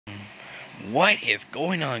What is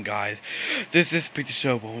going on, guys? This is Picture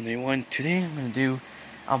Show 181. Today I'm going to do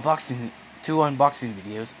two unboxing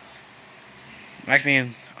videos. Actually,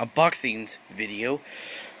 an unboxing video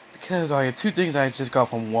because I have two things I just got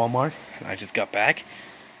from Walmart and I just got back.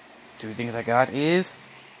 Two things I got is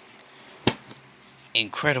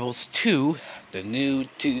Incredibles 2, the new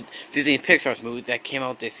Disney Pixar movie that came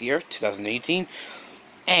out this year, 2018,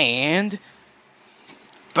 and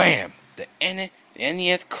bam, the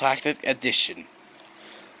NES Classic Edition.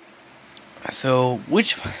 So,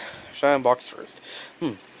 which should I unbox first?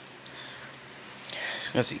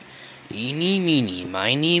 Let's see. Eeny, meeny,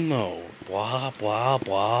 miny, mo. Blah, blah,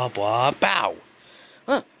 blah, blah, bow.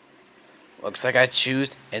 Huh. Looks like I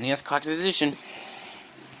choose NES Classic Edition.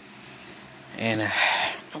 And,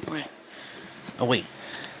 oh, wait.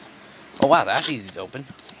 Oh, wow, that's easy to open.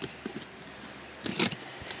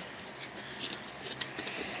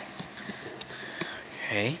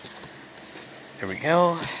 Okay. There we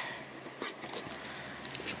go.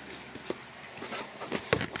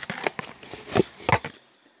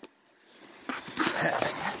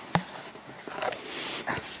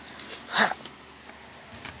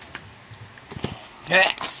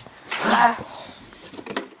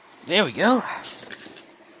 There we go.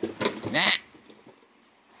 Nah.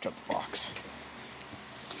 Drop the box.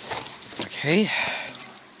 Okay.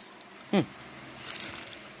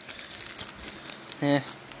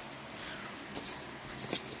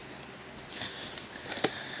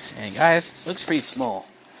 And guys, looks pretty small.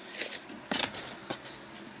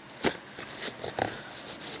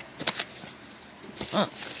 Huh.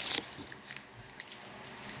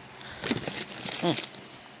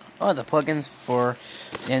 Oh, the plugins for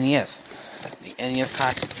the NES. The NES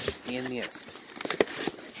card. The NES.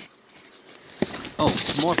 Oh,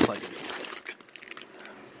 more plugins.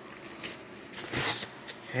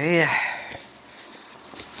 Okay.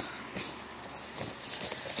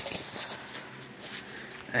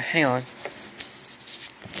 Hang on.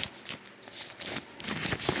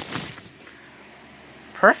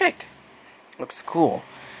 Perfect. Looks cool.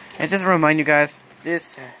 And just to remind you guys,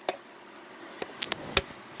 this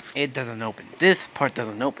it doesn't open. This part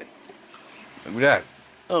doesn't open. Look at that.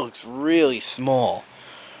 Oh, it looks really small.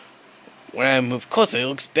 When I move closer, it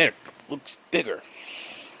looks better. Looks bigger.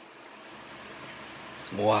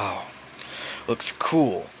 Wow. Looks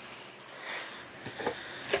cool.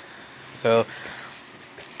 So,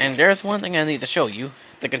 and there's one thing I need to show you.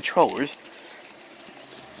 The controllers.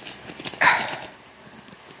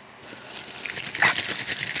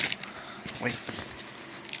 Wait.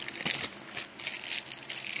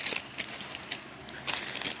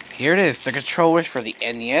 Here it is, the controllers for the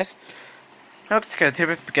NES. That looks kind of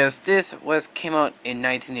typical because this came out in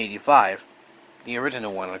 1985. The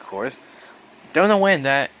original one, of course. Don't know when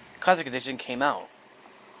that Classic Edition came out.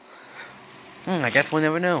 I guess we'll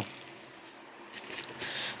never know.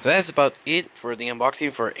 So that's about it for the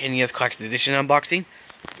unboxing for NES Classic Edition unboxing.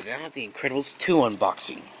 But now the Incredibles 2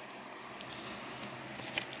 unboxing.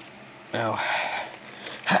 Now,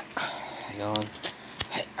 hang on.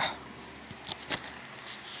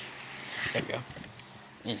 There we go.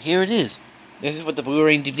 And here it is. This is what the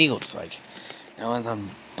Blu-ray and DVD looks like. Now let's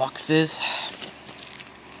unbox this.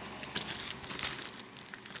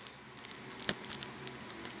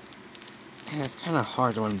 And it's kind of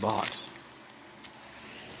hard to unbox.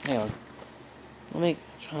 Hang on. Let me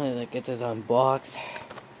try to get this unboxed.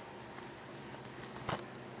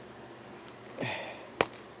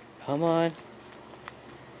 Come on.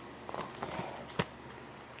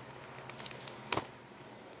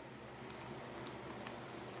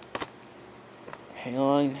 Hang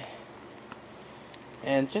on.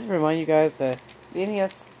 And just to remind you guys that the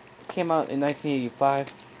NES came out in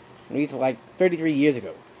 1985. These were like 33 years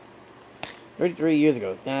ago. 33 years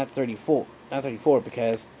ago, not 34. Not 34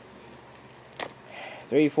 because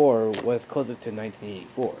 34 was closer to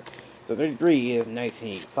 1984. So 33 is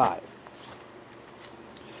 1985.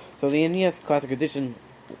 So the NES Classic Edition,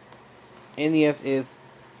 NES is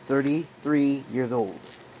 33 years old.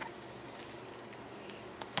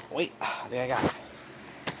 Wait, there I got it.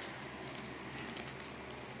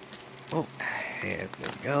 Oh, here we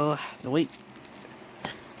go. No, wait.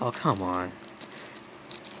 Oh, come on.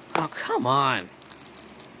 Oh, come on.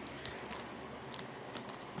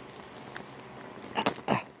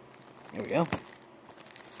 There we go.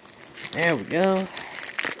 There we go.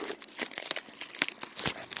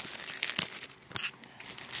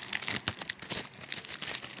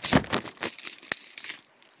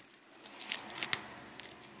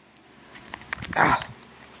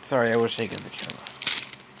 Sorry, I was shaking the camera.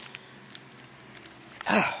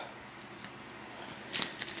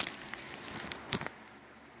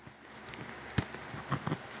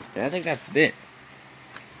 And I think that's it.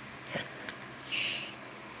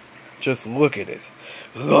 Just look at it.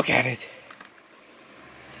 Look at it.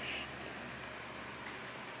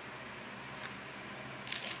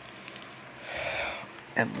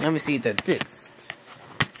 And let me see the discs.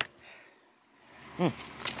 Looks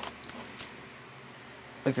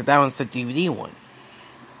like that one's the DVD one.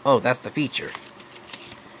 Oh, that's the feature.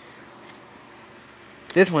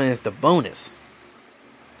 This one is the bonus.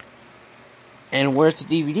 And where's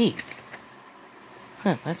the DVD?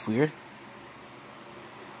 Huh, that's weird.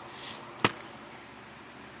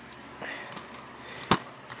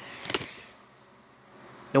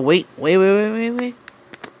 No, wait. Wait.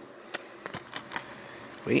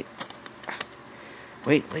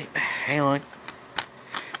 Hang on.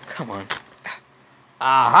 Come on.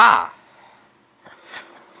 Aha!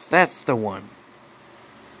 That's the one.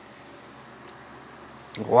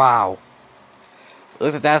 Wow.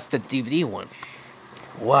 Looks like that's the DVD one.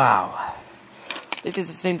 Wow. They did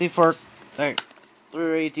the same thing for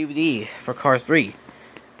Blu-ray DVD for Cars 3.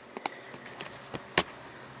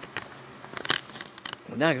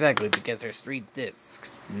 Well, not exactly, because there's 3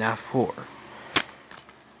 discs, not 4.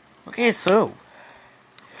 Okay, so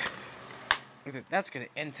that's gonna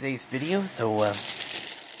end today's video. So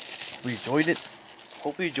we enjoyed it.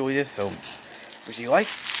 Hope you enjoyed it. So if you like,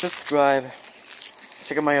 subscribe,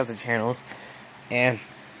 check out my other channels, and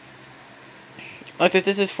like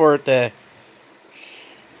this is for the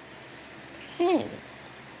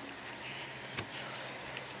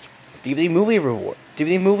DVD movie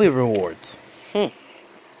rewards.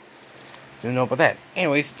 Didn't know about that.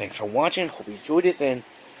 Anyways, thanks for watching. Hope you enjoyed this, and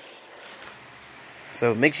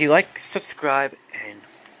so make sure you like, subscribe, and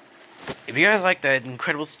if you guys like the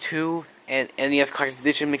Incredibles 2 and NES Collector's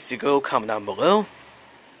Edition Mix to Go, comment down below.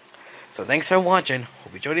 So thanks for watching.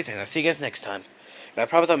 Hope you enjoyed this, and I'll see you guys next time. And I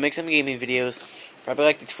promise I'll make some gaming videos. Probably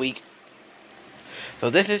like to tweak. So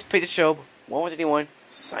this is Peter Show 121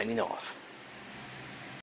 signing off.